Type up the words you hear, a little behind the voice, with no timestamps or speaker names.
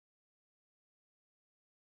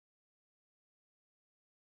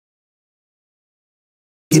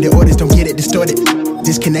Get the orders, don't get it distorted.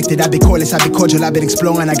 Disconnected, I've been cordless, I've been cordial, I've been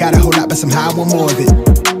exploring. I got a whole lot, but somehow I want more of it.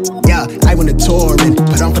 Yeah, I went to touring,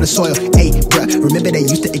 put on for the soil. Hey, bruh, remember they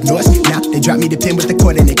used to ignore us? Now they dropped me the pin with the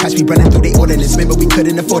cord and they catch me running through they ordinance. Remember we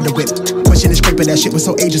couldn't afford the whip. Pushing the scraper, that shit was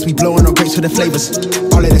so ageless. We blowing on grapes for the flavors.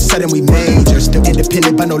 All of a sudden we major, still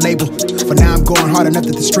independent but no label. For now I'm going hard enough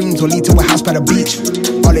that the streams will lead to a house by the beach.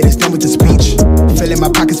 All of this done with the speech. Filling my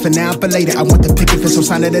pockets for now, for later. I want the picket for some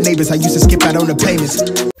sign of the neighbors. I used to skip out on the payments.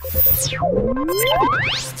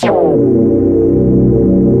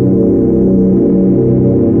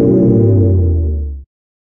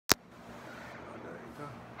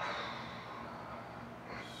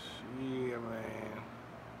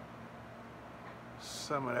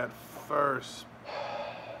 Some of that first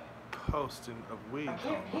posting of weed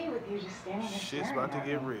shit's about to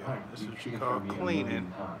get real. This is what you call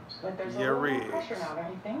cleaning your rigs.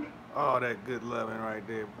 All that good loving right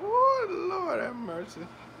there. Boy, Lord have mercy.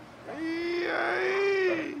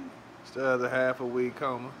 Yay. It's the other half of weed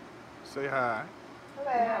coma. Say hi.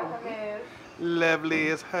 Hello. Hello. Lovely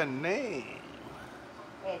is her name.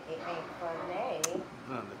 It ain't for me.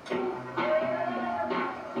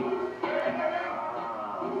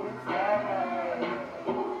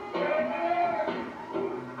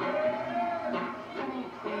 Honey,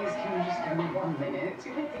 please, can you just give me 1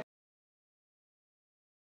 minute?